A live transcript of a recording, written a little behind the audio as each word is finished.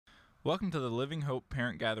Welcome to the Living Hope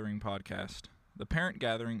Parent Gathering podcast. The Parent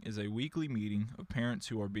Gathering is a weekly meeting of parents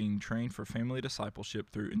who are being trained for family discipleship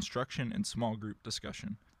through instruction and small group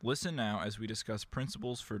discussion. Listen now as we discuss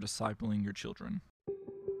principles for discipling your children.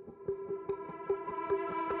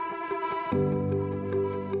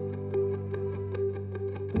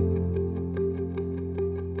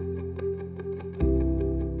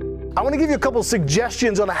 I want to give you a couple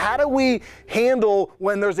suggestions on how do we handle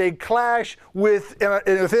when there's a clash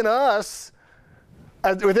within us,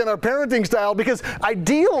 within our parenting style, because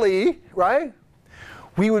ideally, right,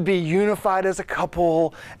 we would be unified as a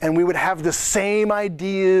couple and we would have the same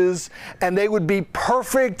ideas and they would be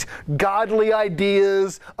perfect, godly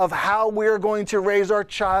ideas of how we're going to raise our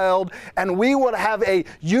child, and we would have a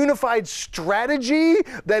unified strategy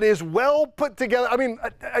that is well put together. I mean,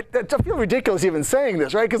 I feel ridiculous even saying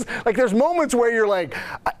this, right? Because like there's moments where you're like,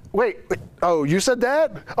 wait, oh, you said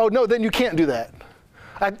that? Oh, no, then you can't do that.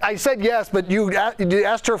 I said yes, but you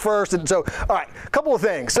asked her first, and so, all right, a couple of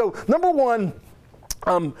things. So number one,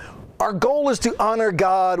 our goal is to honor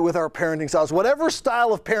God with our parenting styles, whatever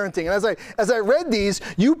style of parenting. And as I read these,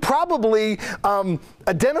 you probably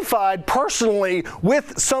identified personally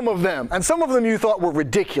with some of them. And some of them you thought were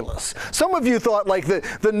ridiculous. Some of you thought like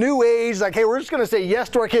the new age, like, hey, we're just going to say yes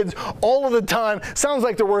to our kids all of the time. Sounds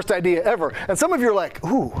like the worst idea ever. And some of you are like,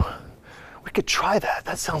 ooh, we could try that.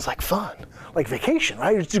 That sounds like fun. Like vacation,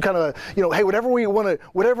 right? Just kind of, hey, whatever we want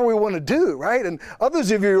to do, right? And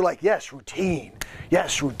others of you are like, yes, routine,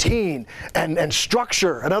 and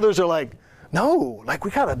structure. And others are like, no, like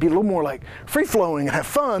we gotta be a little more like free flowing and have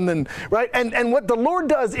fun, and right. And what the Lord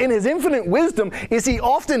does in His infinite wisdom is He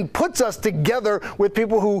often puts us together with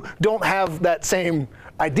people who don't have that same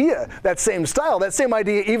idea, that same style, that same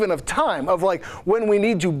idea even of time, of like when we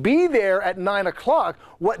need to be there at 9 o'clock,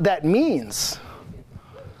 what that means.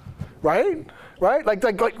 Right? Like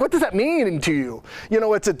what does that mean to you?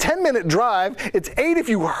 It's a 10-minute drive. It's 8 if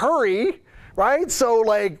you hurry, right? So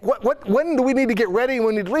like when do we need to get ready when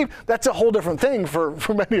we need to leave? That's a whole different thing for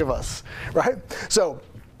many of us, right? So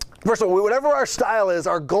first of all, whatever our style is,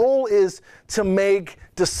 our goal is to make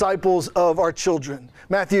disciples of our children.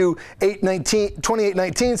 Matthew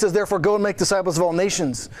 28:19 says, therefore go and make disciples of all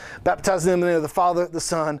nations, baptizing them in the name of the Father, the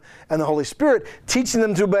Son, and the Holy Spirit, teaching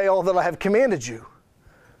them to obey all that I have commanded you.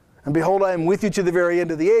 And behold, I am with you to the very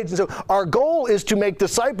end of the age. And so our goal is to make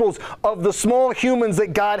disciples of the small humans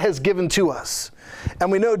that God has given to us.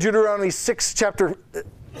 And we know Deuteronomy 6, chapter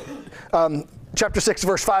 6,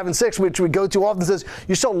 verse 5 and 6, which we go to often, says,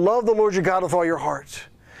 you shall love the Lord your God with all your heart.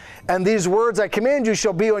 And these words I command you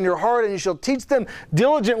shall be on your heart, and you shall teach them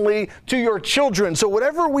diligently to your children. So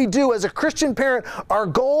whatever we do as a Christian parent, our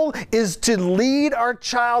goal is to lead our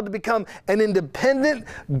child to become an independent,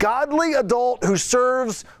 godly adult who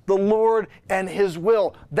serves the Lord and His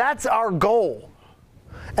will. That's our goal.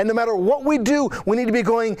 And no matter what we do, we need to be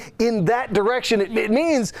going in that direction. It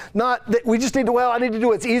means not that we just need to, I need to do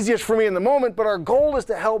what's easiest for me in the moment, but our goal is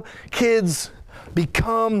to help kids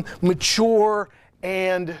become mature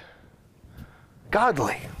and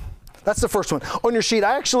godly. That's the first one. On your sheet,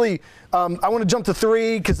 I actually, I want to jump to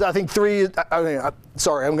 3 because I think 3,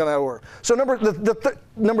 sorry, I'm going to order. So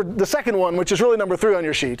the second one, which is really number 3 on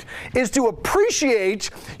your sheet, is to appreciate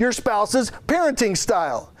your spouse's parenting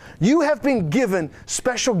style. You have been given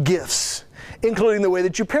special gifts, including the way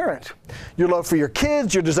that you parent. Your love for your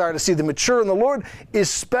kids, your desire to see them mature in the Lord is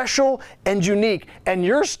special and unique. And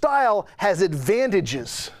your style has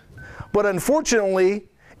advantages. But unfortunately,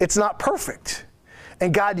 it's not perfect.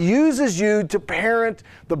 And God uses you to parent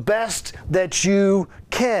the best that you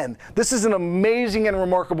can. This is an amazing and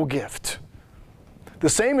remarkable gift. The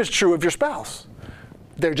same is true of your spouse.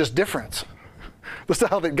 They're just different. The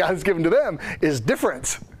style that God has given to them is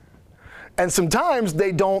different. And sometimes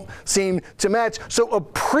they don't seem to match. So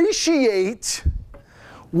appreciate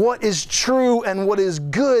what is true and what is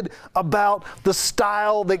good about the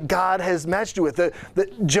style that God has matched you with.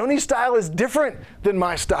 Joni's style is different than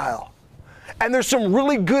my style. And there's some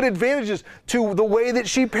really good advantages to the way that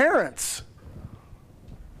she parents.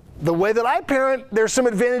 The way that I parent, there's some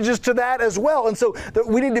advantages to that as well. And so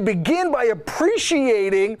we need to begin by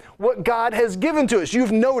appreciating what God has given to us.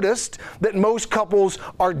 You've noticed that most couples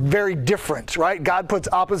are very different, right? God puts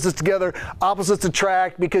opposites together, opposites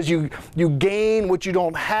attract, because you gain what you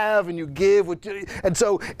don't have and you give and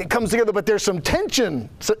so it comes together, but there's some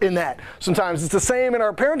tension in that. Sometimes it's the same in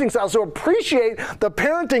our parenting style. So appreciate the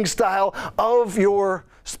parenting style of your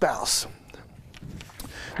spouse.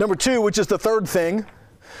 Number 2, which is the third thing,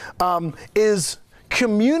 is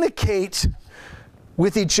communicate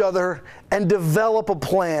with each other and develop a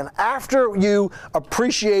plan. After you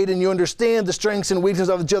appreciate and you understand the strengths and weaknesses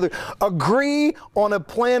of each other, agree on a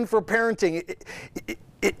plan for parenting.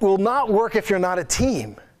 It will not work if you're not a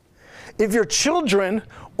team. If your children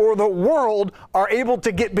or the world are able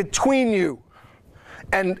to get between you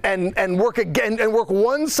and work again and work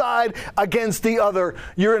one side against the other,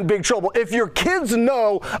 you're in big trouble. If your kids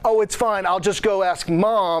know, oh, it's fine, I'll just go ask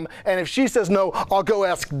mom, and if she says no, I'll go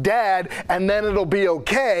ask dad, and then it'll be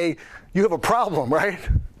okay, you have a problem, right?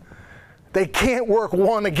 They can't work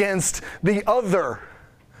one against the other.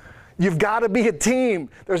 You've got to be a team.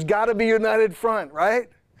 There's got to be a united front, right?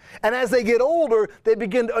 And as they get older, they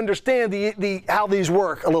begin to understand how these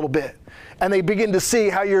work a little bit. And they begin to see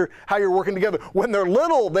how you're working together. When they're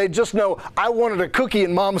little, they just know, I wanted a cookie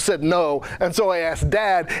and mom said no. And so I asked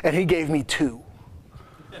dad and he gave me 2.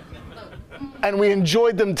 And we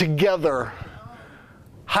enjoyed them together,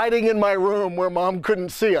 hiding in my room where mom couldn't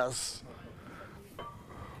see us.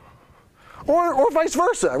 Or vice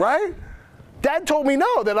versa, right? Dad told me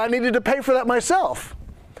no, that I needed to pay for that myself.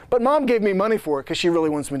 But mom gave me money for it because she really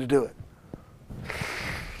wants me to do it.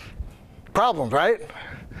 Problems, right?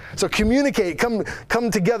 So communicate,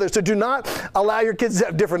 come together. So do not allow your kids to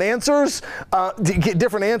have different answers, to get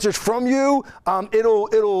different answers from you.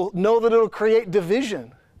 It'll know that it'll create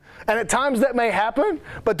division. And at times that may happen,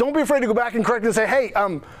 but don't be afraid to go back and correct and say, hey,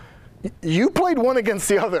 you played one against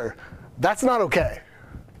the other. That's not okay.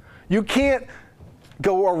 You can't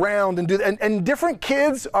go around and do that. And different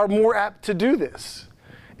kids are more apt to do this.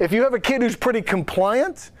 If you have a kid who's pretty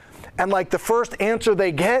compliant and like the first answer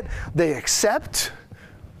they get, they accept,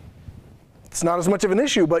 it's not as much of an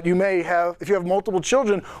issue, but you may have, if you have multiple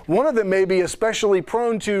children, one of them may be especially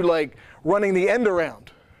prone to like running the end around.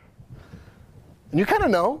 And you kind of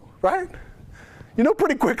know, right? You know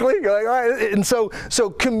pretty quickly. You're like, all right. And so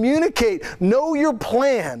communicate, know your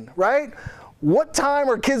plan, right? What time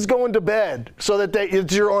are kids going to bed so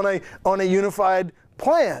that you're on a unified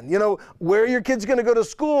plan? You know, where are your kids going to go to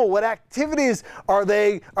school? What activities are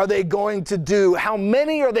they going to do? How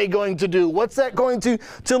many are they going to do? What's that going to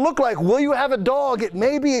look like? Will you have a dog? It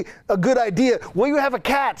may be a good idea. Will you have a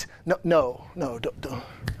cat? No, don't.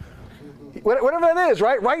 Whatever that is,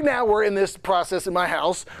 right? Right now we're in this process in my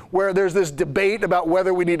house where there's this debate about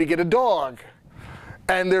whether we need to get a dog.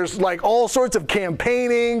 And there's like all sorts of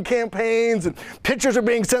campaigns, and pictures are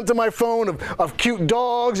being sent to my phone of cute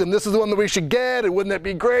dogs, and this is the one that we should get, and wouldn't that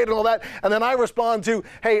be great, and all that. And then I respond to,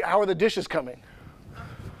 hey, how are the dishes coming?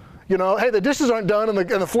 You know, hey, the dishes aren't done, and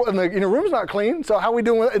the room's not clean, so how are we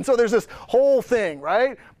doing with it? And so there's this whole thing,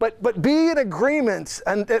 right? But be in agreement,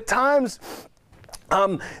 and at times,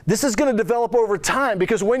 this is going to develop over time,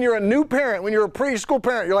 because when you're a new parent, when you're a preschool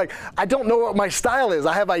parent, you're like, I don't know what my style is.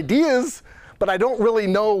 I have ideas, but I don't really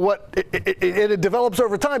know what it develops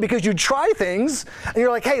over time, because you try things and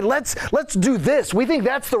you're like, hey, let's do this. We think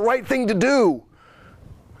that's the right thing to do.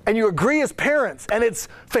 And you agree as parents, and it's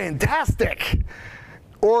fantastic,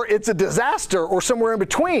 or it's a disaster, or somewhere in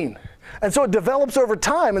between. And so it develops over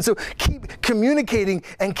time. And so keep communicating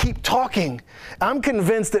and keep talking. I'm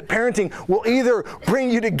convinced that parenting will either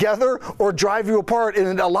bring you together or drive you apart.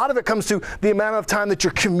 And a lot of it comes to the amount of time that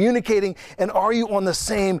you're communicating, and are you on the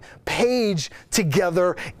same page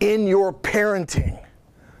together in your parenting?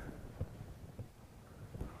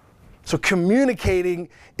 So communicating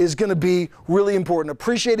is going to be really important.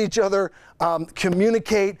 Appreciate each other,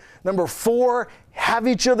 communicate. Number 4, have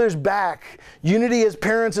each other's back. Unity as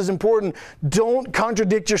parents is important. Don't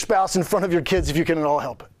contradict your spouse in front of your kids if you can at all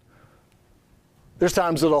help it. There's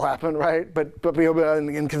times it'll happen, right? But be open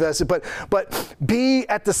and confess it. But be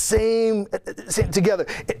at the same together.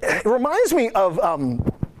 It reminds me of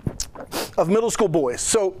middle school boys.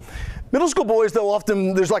 So middle school boys, they'll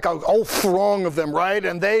often, there's like a whole throng of them, right?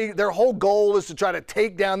 And their whole goal is to try to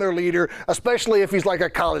take down their leader, especially if he's like a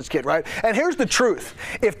college kid, right? And here's the truth.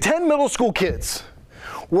 If 10 middle school kids,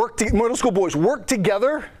 middle school boys work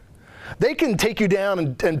together, they can take you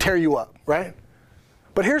down and tear you up, right?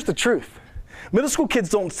 But here's the truth. Middle school kids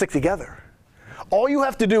don't stick together. All you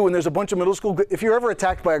have to do when there's a bunch of middle school, if you're ever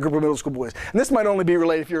attacked by a group of middle school boys, and this might only be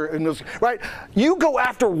related if you're in middle school, right? You go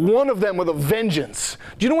after one of them with a vengeance.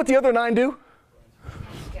 Do you know what the other 9 do?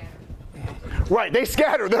 Right, they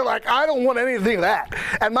scatter. They're like, I don't want anything of that.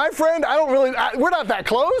 And my friend, we're not that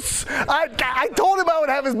close. I told him I would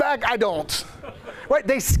have his back. I don't. Right,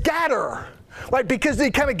 they scatter, right, because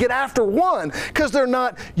they kind of get after one, because they're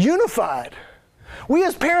not unified. We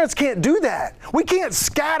as parents can't do that. We can't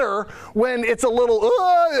scatter when it's a little,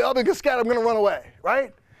 I'm going to scatter, I'm going to run away,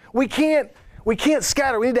 right? We can't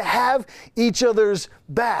scatter. We need to have each other's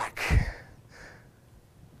back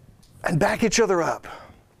and back each other up.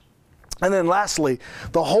 And then lastly,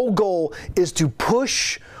 the whole goal is to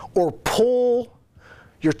push or pull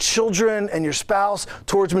your children and your spouse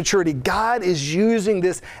towards maturity. God is using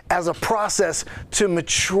this as a process to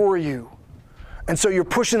mature you. And so you're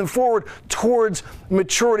pushing them forward towards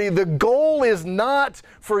maturity. The goal is not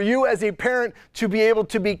for you as a parent to be able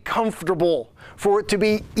to be comfortable, for it to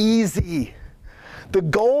be easy. The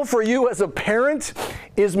goal for you as a parent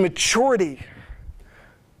is maturity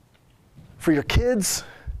for your kids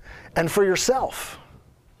and for yourself.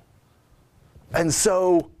 And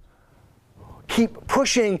so keep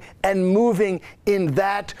pushing and moving in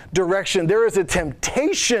that direction. There is a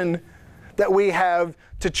temptation that we have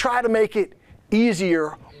to try to make it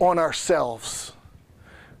easier on ourselves.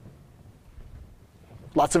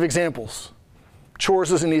 Lots of examples.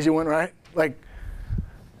 Chores is an easy one, right? Like,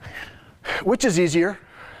 which is easier?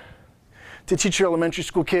 To teach your elementary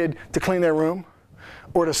school kid to clean their room,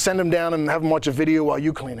 or to send them down and have them watch a video while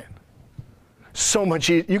you clean it? So much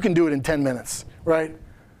easier. You can do it in 10 minutes, right?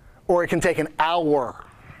 Or it can take an hour.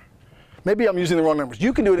 Maybe I'm using the wrong numbers.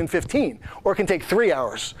 You can do it in 15, or it can take 3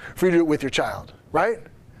 hours for you to do it with your child, right?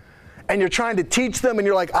 And you're trying to teach them, and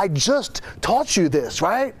you're like, I just taught you this,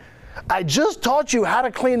 right? I just taught you how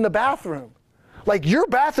to clean the bathroom. Like, your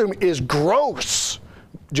bathroom is gross.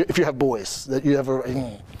 If you have boys that you ever,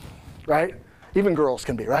 right? Even girls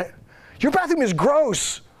can be, right? Your bathroom is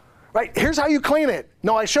gross, right? Here's how you clean it.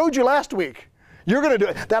 No, I showed you last week. You're going to do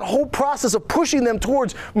it. That whole process of pushing them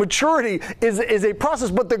towards maturity is a process.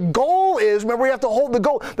 But the goal is, remember, we have to hold the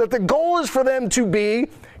goal, that the goal is for them to be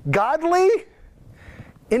godly,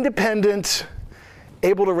 independent,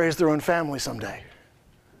 able to raise their own family someday.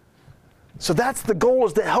 So that's the goal,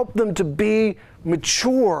 is to help them to be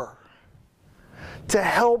mature, to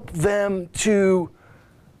help them to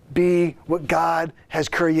be what God has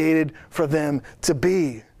created for them to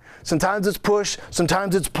be. Sometimes it's push,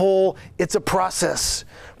 sometimes it's pull. It's a process.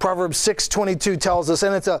 Proverbs 6:22 tells us,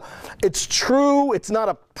 and it's true, it's not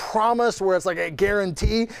a promise where it's like a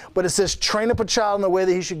guarantee, but it says, train up a child in the way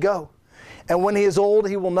that he should go. And when he is old,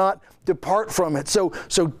 he will not depart from it. So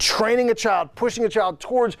training a child, pushing a child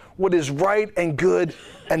towards what is right and good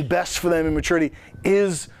and best for them in maturity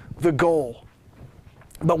is the goal.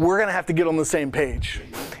 But we're going to have to get on the same page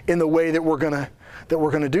in the way that we're going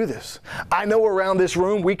to do this. I know around this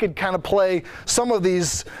room we could kind of play some of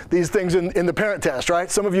these things in the parent test,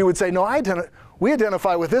 right? Some of you would say, no, we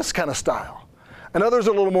identify with this kind of style. And others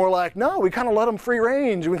are a little more like, no, we kind of let them free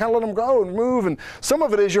range. We kind of let them go and move. And some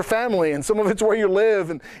of it is your family, and some of it's where you live.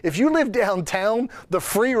 And if you live downtown, the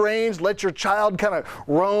free range, let your child kind of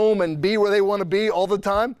roam and be where they want to be all the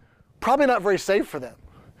time, probably not very safe for them,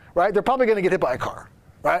 right? They're probably going to get hit by a car,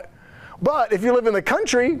 right? But if you live in the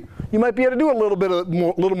country, you might be able to do a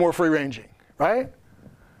little more free ranging, right?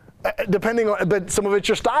 Depending on, but some of it's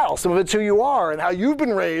your style, some of it's who you are and how you've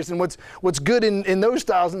been raised and what's good in those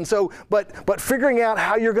styles. And so, but figuring out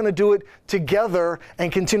how you're going to do it together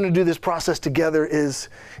and continue to do this process together is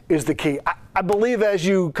the key. I believe as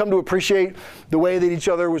you come to appreciate the way that each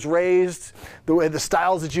other was raised, the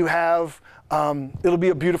styles that you have, it'll be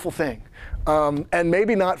a beautiful thing. And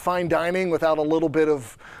maybe not fine dining without a little bit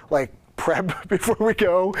of like prep before we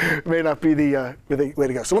go may not be the way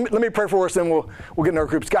to go. So let me pray for us, and we'll get in our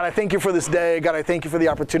groups. God, I thank you for this day. God, I thank you for the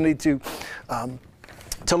opportunity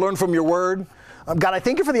to learn from your word. God, I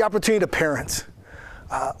thank you for the opportunity to parent.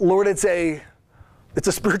 Lord, it's a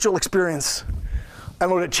spiritual experience,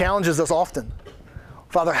 and Lord, it challenges us often.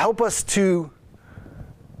 Father, help us to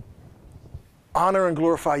honor and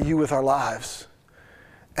glorify you with our lives,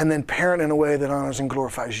 and then parent in a way that honors and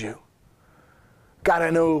glorifies you. God,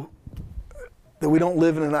 I know that we don't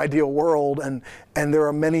live in an ideal world, and there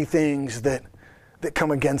are many things that come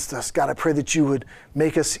against us. God, I pray that you would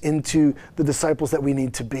make us into the disciples that we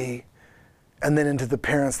need to be, and then into the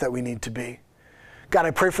parents that we need to be. God,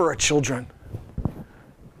 I pray for our children.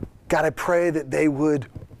 God, I pray that they would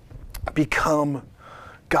become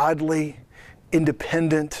godly,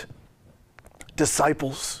 independent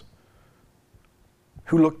disciples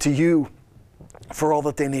who look to you for all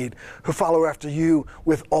that they need, who follow after you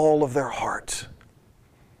with all of their heart.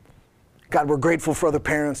 God, we're grateful for other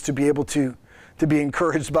parents to be able to be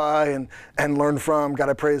encouraged by and learn from. God,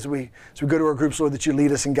 I pray as we go to our groups, Lord, that you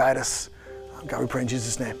lead us and guide us. God, we pray in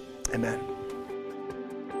Jesus' name. Amen.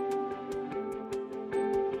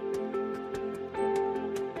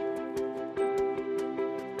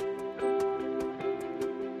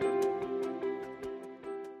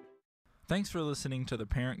 Thanks for listening to the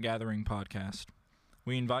Parent Gathering Podcast.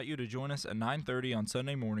 We invite you to join us at 9:30 on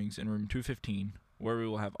Sunday mornings in room 215, where we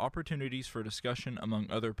will have opportunities for discussion among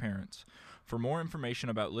other parents. For more information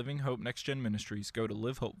about Living Hope Next Gen Ministries, go to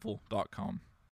livehopeful.com.